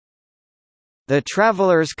The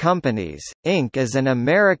Travelers Companies, Inc. is an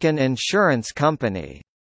American insurance company.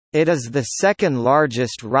 It is the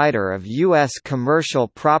second-largest writer of U.S. commercial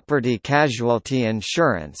property casualty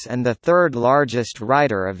insurance and the third-largest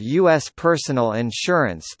writer of U.S. personal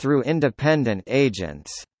insurance through independent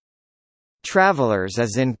agents. Travelers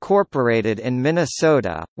is incorporated in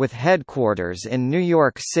Minnesota, with headquarters in New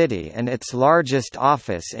York City and its largest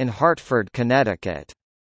office in Hartford, Connecticut.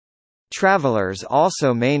 Travelers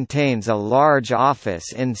also maintains a large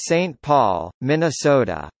office in St. Paul,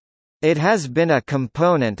 Minnesota. It has been a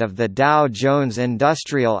component of the Dow Jones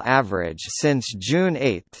Industrial Average since June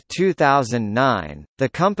 8, 2009. The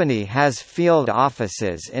company has field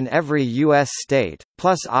offices in every U.S. state,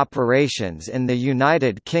 plus operations in the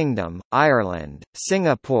United Kingdom, Ireland,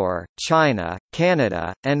 Singapore, China,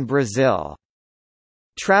 Canada, and Brazil.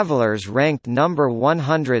 Travelers ranked number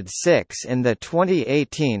 106 in the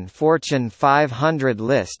 2018 Fortune 500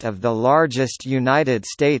 list of the largest United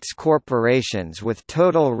States corporations with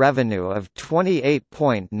total revenue of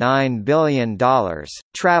 $28.9 billion.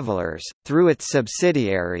 Travelers, through its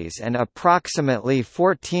subsidiaries and approximately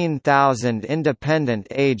 14,000 independent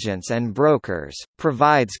agents and brokers,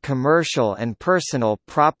 provides commercial and personal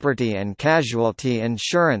property and casualty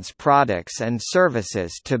insurance products and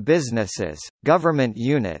services to businesses, government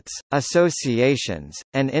units, associations,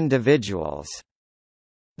 and individuals.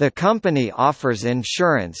 The company offers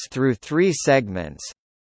insurance through three segments: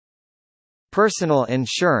 personal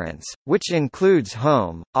insurance, which includes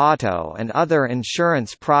home, auto and other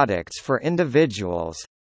insurance products for individuals;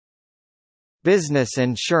 business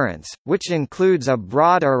insurance, which includes a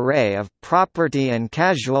broad array of property and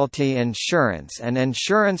casualty insurance and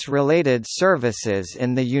insurance-related services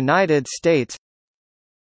in the United States;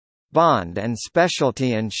 bond and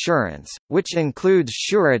specialty insurance, which includes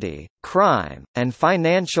surety, crime, and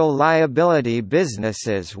financial liability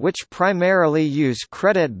businesses which primarily use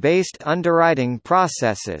credit-based underwriting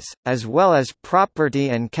processes, as well as property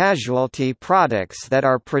and casualty products that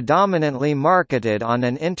are predominantly marketed on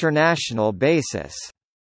an international basis.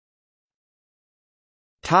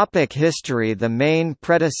 History. The main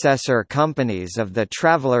predecessor companies of the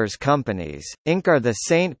Travelers Companies, Inc. are the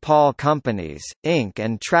St. Paul Companies, Inc.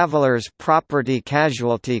 and Travelers Property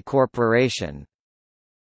Casualty Corporation.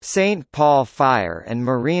 St. Paul Fire and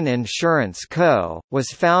Marine Insurance Co., was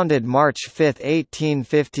founded March 5,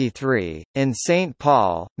 1853, in St.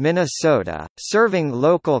 Paul, Minnesota, serving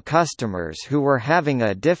local customers who were having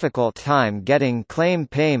a difficult time getting claim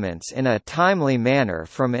payments in a timely manner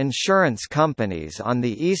from insurance companies on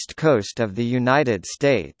the East Coast of the United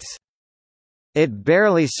States. It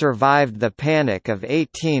barely survived the Panic of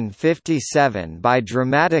 1857 by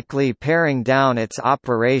dramatically paring down its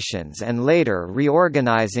operations and later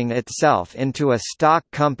reorganizing itself into a stock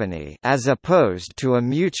company as opposed to a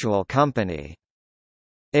mutual company.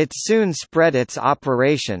 It soon spread its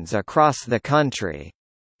operations across the country.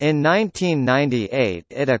 In 1998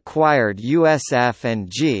 it acquired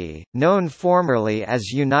USF&G, known formerly as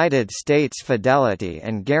United States Fidelity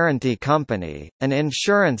and Guarantee Company, an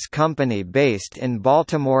insurance company based in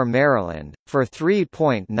Baltimore, Maryland, for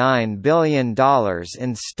 $3.9 billion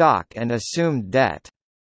in stock and assumed debt.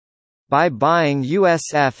 By buying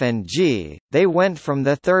USF&G, they went from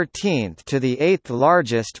the 13th to the 8th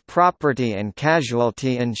largest property and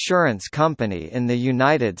casualty insurance company in the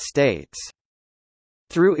United States.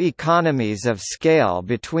 Through economies of scale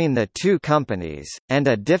between the two companies, and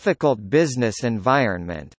a difficult business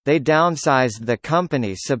environment, they downsized the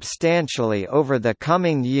company substantially over the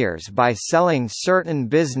coming years by selling certain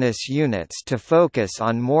business units to focus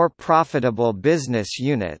on more profitable business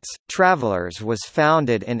units. Travelers was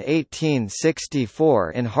founded in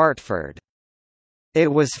 1864 in Hartford. It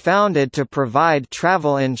was founded to provide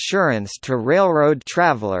travel insurance to railroad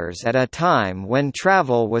travelers at a time when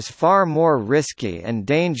travel was far more risky and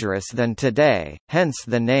dangerous than today, hence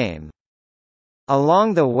the name.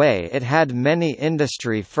 Along the way it had many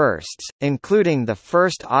industry firsts, including the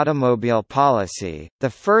first automobile policy, the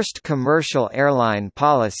first commercial airline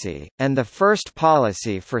policy, and the first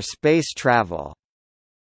policy for space travel.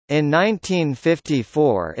 In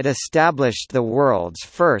 1954 it established the world's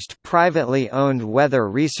first privately owned weather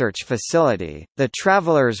research facility, the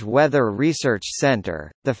Travelers Weather Research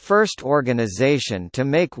Center, the first organization to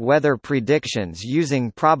make weather predictions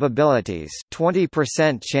using probabilities,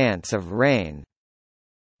 20% chance of rain.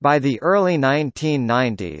 By the early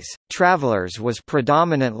 1990s, Travelers was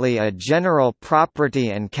predominantly a general property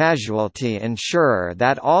and casualty insurer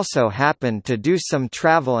that also happened to do some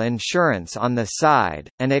travel insurance on the side,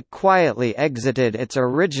 and it quietly exited its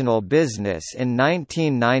original business in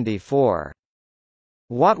 1994.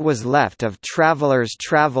 What was left of Travelers'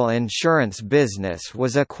 travel insurance business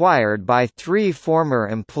was acquired by 3 former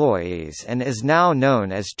employees and is now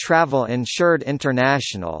known as Travel Insured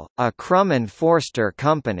International, a Crum & Forster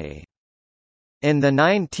company. In the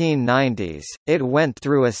 1990s, it went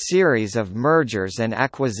through a series of mergers and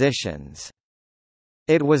acquisitions.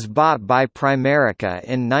 It was bought by Primerica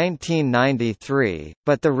in 1993,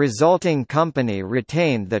 but the resulting company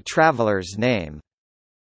retained the Travelers name.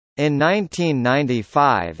 In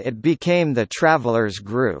 1995 it became the Travelers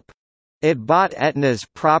Group. It bought Aetna's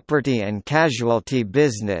property and casualty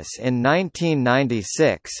business in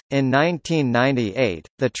 1996. In 1998,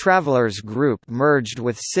 the Travelers Group merged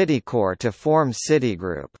with Citicorp to form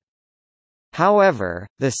Citigroup. However,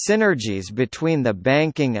 the synergies between the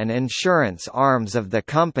banking and insurance arms of the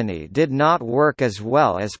company did not work as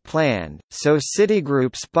well as planned, so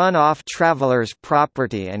Citigroup spun off Travelers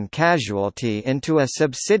Property and Casualty into a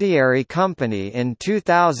subsidiary company in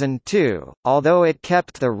 2002, although it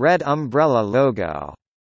kept the red umbrella logo.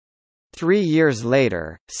 3 years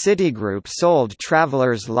later, Citigroup sold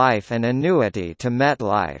Travelers Life and Annuity to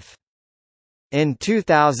MetLife. In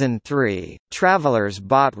 2003, Travelers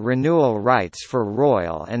bought renewal rights for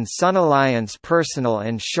Royal and SunAlliance personal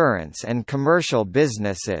insurance and commercial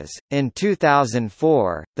businesses. In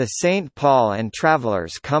 2004, the St. Paul and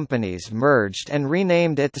Travelers companies merged and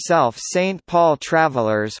renamed itself St. Paul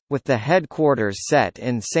Travelers, with the headquarters set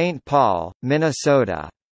in St. Paul, Minnesota.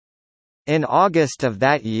 In August of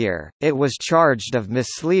that year, it was charged of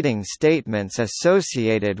misleading statements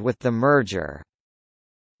associated with the merger.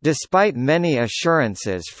 Despite many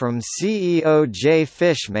assurances from CEO Jay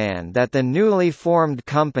Fishman that the newly formed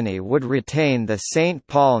company would retain the St.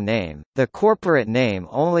 Paul name, the corporate name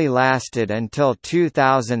only lasted until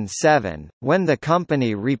 2007, when the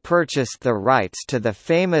company repurchased the rights to the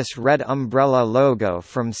famous red umbrella logo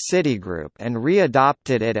from Citigroup and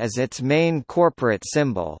readopted it as its main corporate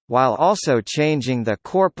symbol, while also changing the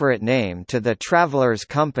corporate name to the Travelers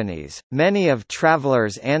Companies. Many of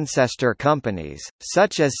Travelers' ancestor companies,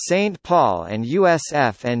 such as St. Paul and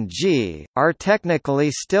USF&G, are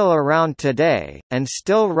technically still around today, and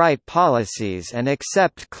still write policies and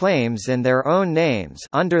accept claims in their own names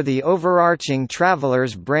under the overarching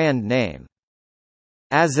Travelers brand name.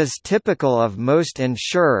 As is typical of most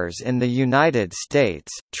insurers in the United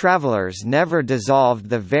States, Travelers never dissolved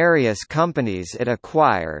the various companies it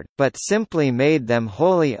acquired, but simply made them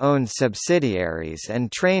wholly owned subsidiaries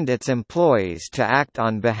and trained its employees to act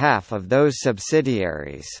on behalf of those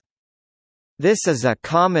subsidiaries. This is a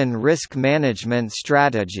common risk management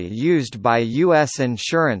strategy used by U.S.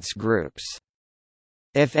 insurance groups.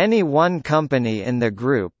 If any one company in the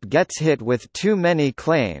group gets hit with too many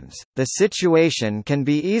claims, the situation can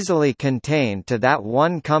be easily contained to that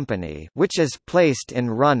one company, which is placed in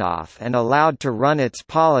runoff and allowed to run its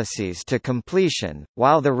policies to completion,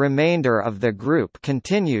 while the remainder of the group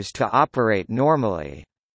continues to operate normally.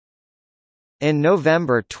 In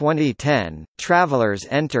November 2010, Travelers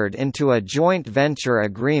entered into a joint venture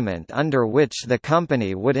agreement under which the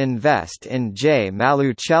company would invest in J.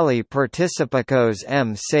 Malucelli Participacos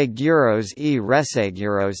M. Seguros e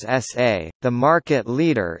Resseguros S.A., the market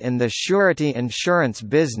leader in the surety insurance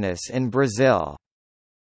business in Brazil.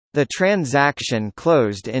 The transaction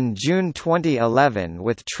closed in June 2011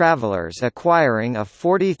 with Travelers acquiring a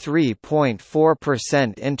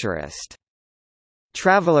 43.4% interest.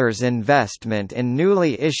 Travelers' investment in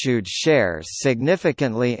newly issued shares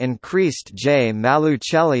significantly increased J.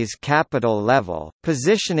 Malucelli's capital level,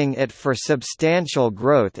 positioning it for substantial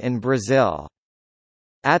growth in Brazil.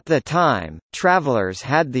 At the time, Travelers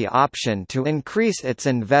had the option to increase its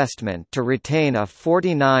investment to retain a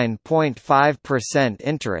 49.5%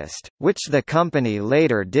 interest, which the company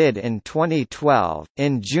later did in 2012.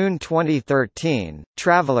 In June 2013,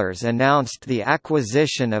 Travelers announced the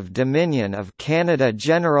acquisition of Dominion of Canada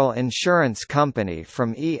General Insurance Company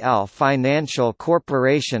from EL Financial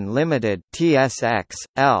Corporation Limited (TSX,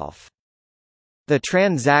 ELF). The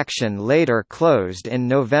transaction later closed in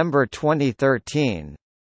November 2013.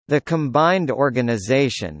 The combined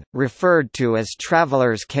organization, referred to as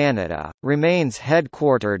Travelers Canada, remains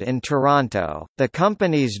headquartered in Toronto. The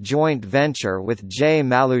company's joint venture with J.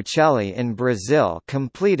 Malucelli in Brazil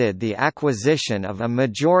completed the acquisition of a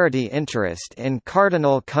majority interest in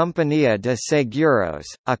Cardinal Companhia de Seguros,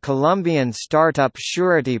 a Colombian startup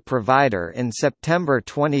surety provider, in September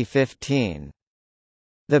 2015.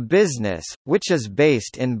 The business, which is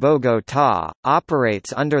based in Bogotá,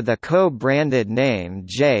 operates under the co-branded name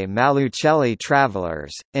J. Malucelli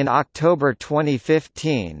Travelers. In October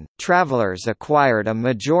 2015, Travelers acquired a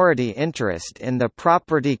majority interest in the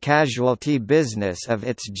property casualty business of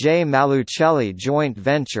its J. Malucelli joint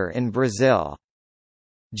venture in Brazil.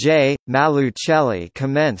 J. Malucelli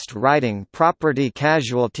commenced writing property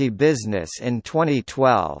casualty business in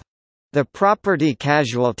 2012. The property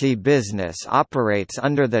casualty business operates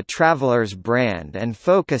under the Travelers brand and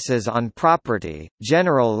focuses on property,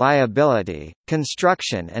 general liability,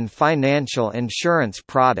 construction and financial insurance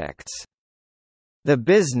products. The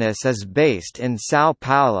business is based in São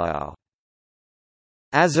Paulo.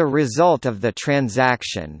 As a result of the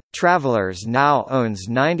transaction, Travelers now owns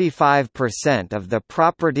 95% of the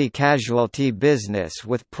property casualty business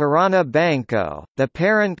with Parana Banco, the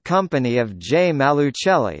parent company of J.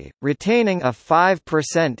 Malucelli, retaining a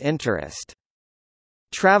 5% interest.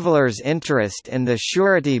 Travelers' interest in the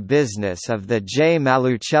surety business of the J.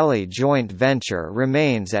 Malucelli joint venture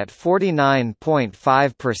remains at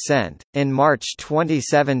 49.5%. In March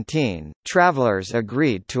 2017, Travelers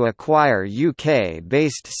agreed to acquire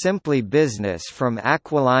UK-based Simply Business from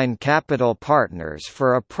Aquiline Capital Partners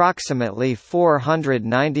for approximately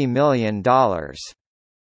 $490 million.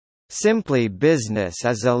 Simply Business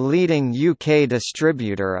is a leading UK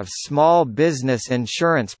distributor of small business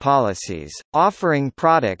insurance policies, offering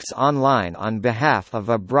products online on behalf of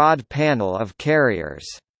a broad panel of carriers.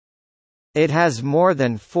 It has more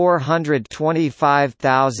than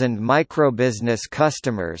 425,000 microbusiness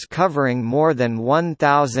customers covering more than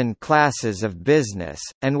 1,000 classes of business,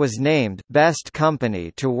 and was named Best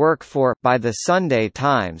Company to Work For by the Sunday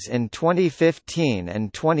Times in 2015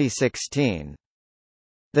 and 2016.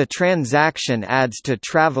 The transaction adds to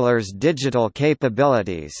Travelers' digital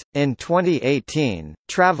capabilities. In 2018,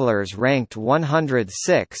 Travelers ranked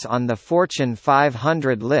 106 on the Fortune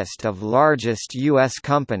 500 list of largest U.S.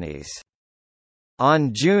 companies.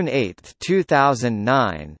 On June 8,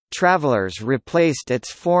 2009, Travelers replaced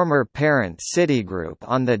its former parent Citigroup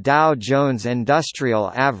on the Dow Jones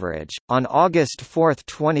Industrial Average. On August 4,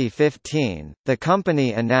 2015, the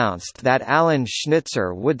company announced that Alan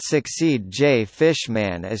Schnitzer would succeed Jay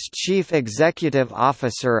Fishman as Chief Executive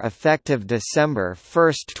Officer effective December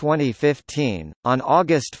 1, 2015. On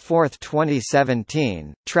August 4,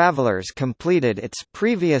 2017, Travelers completed its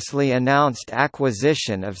previously announced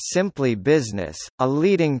acquisition of Simply Business, a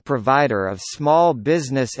leading provider of small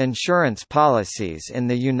business insurance policies in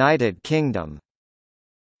the United Kingdom.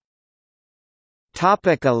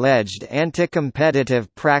 Alleged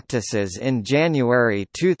anti-competitive practices. In January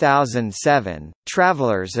 2007,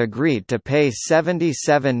 Travelers agreed to pay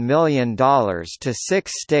 $77 million to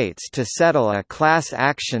 6 states to settle a class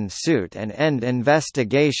action suit and end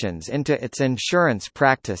investigations into its insurance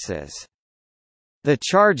practices. The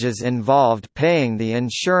charges involved paying the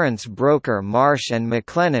insurance broker Marsh &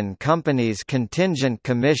 McLennan Company's contingent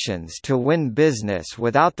commissions to win business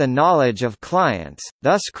without the knowledge of clients,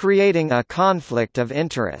 thus creating a conflict of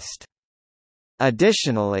interest.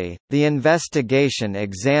 Additionally, the investigation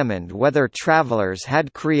examined whether Travelers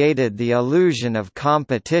had created the illusion of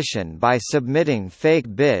competition by submitting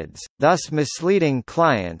fake bids, thus misleading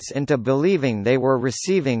clients into believing they were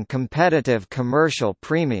receiving competitive commercial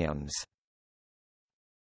premiums.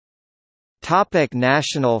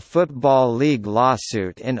 National Football League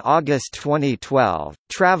lawsuit. In August 2012,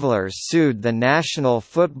 Travelers sued the National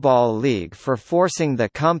Football League for forcing the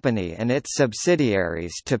company and its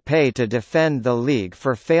subsidiaries to pay to defend the league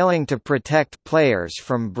for failing to protect players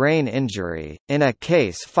from brain injury, in a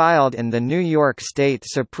case filed in the New York State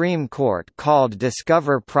Supreme Court called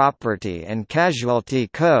Discover Property and Casualty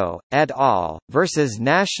Co., et al., versus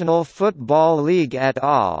National Football League et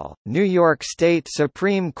al., New York State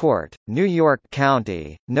Supreme Court, New York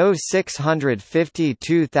County, No.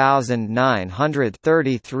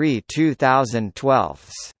 652,933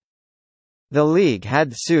 2012. The league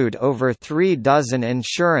had sued over 3 dozen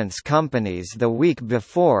insurance companies the week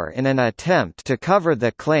before in an attempt to cover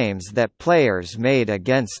the claims that players made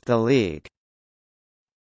against the league.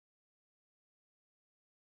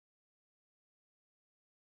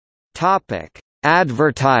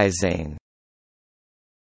 Advertising.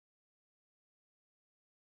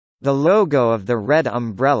 The logo of the red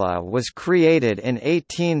umbrella was created in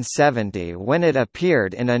 1870 when it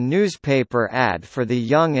appeared in a newspaper ad for the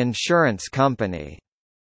Young Insurance Company.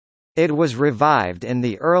 It was revived in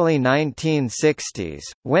the early 1960s,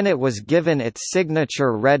 when it was given its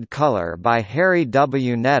signature red color by Harry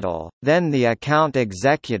W. Nettle, then the account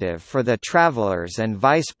executive for the Travelers and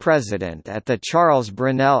vice president at the Charles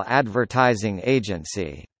Brunel Advertising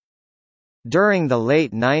Agency. During the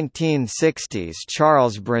late 1960s,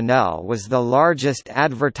 Charles Brunel was the largest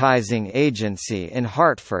advertising agency in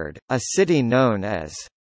Hartford, a city known as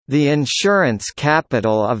the insurance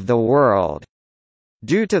capital of the world,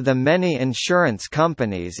 due to the many insurance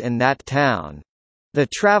companies in that town. The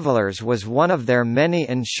Travelers was one of their many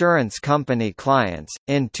insurance company clients.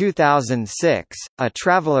 In 2006, a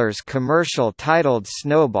Travelers commercial titled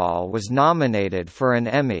Snowball was nominated for an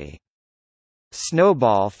Emmy.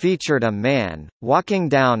 Snowball featured a man, walking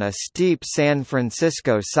down a steep San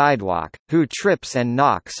Francisco sidewalk, who trips and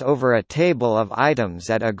knocks over a table of items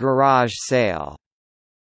at a garage sale.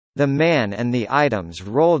 The man and the items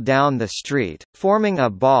roll down the street, forming a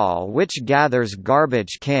ball which gathers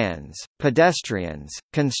garbage cans, pedestrians,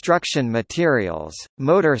 construction materials,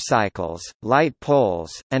 motorcycles, light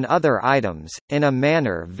poles, and other items, in a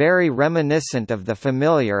manner very reminiscent of the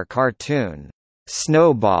familiar cartoon,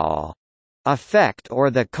 Snowball effect or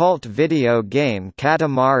the cult video game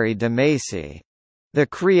Katamari Damacy. The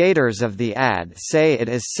creators of the ad say it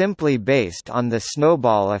is simply based on the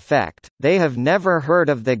snowball effect, they have never heard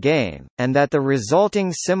of the game, and that the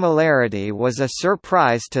resulting similarity was a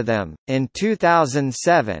surprise to them. In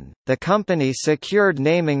 2007, the company secured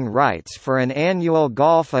naming rights for an annual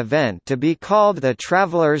golf event to be called the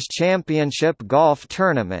Travelers Championship Golf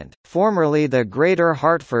Tournament, formerly the Greater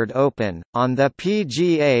Hartford Open, on the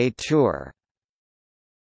PGA Tour.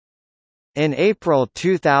 In April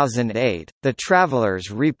 2008, the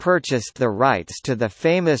Travelers repurchased the rights to the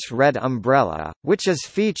famous red umbrella, which is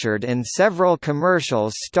featured in several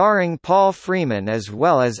commercials starring Paul Freeman as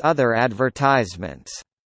well as other advertisements.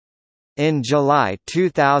 In July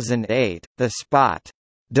 2008, the spot,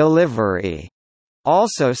 "Delivery",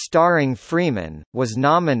 also starring Freeman, was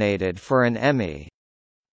nominated for an Emmy.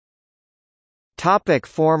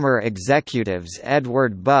 Former executives: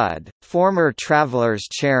 Edward Budd, former Travelers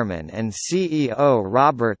chairman and CEO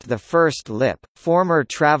Robert I Lipp, former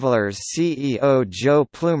Travelers CEO Joe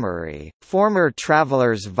Plumery, former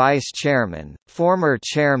Travelers vice chairman, former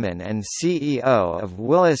chairman and CEO of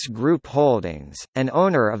Willis Group Holdings, and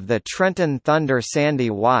owner of the Trenton Thunder Sandy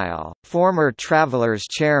Weil, former Travelers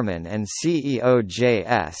chairman and CEO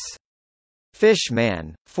J.S.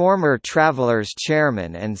 Fishman, former Travelers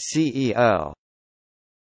chairman and CEO.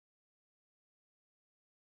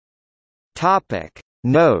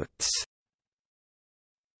 Notes.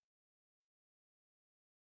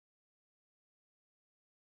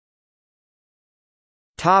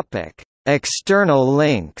 External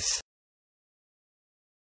links.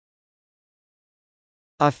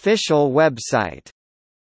 Official website.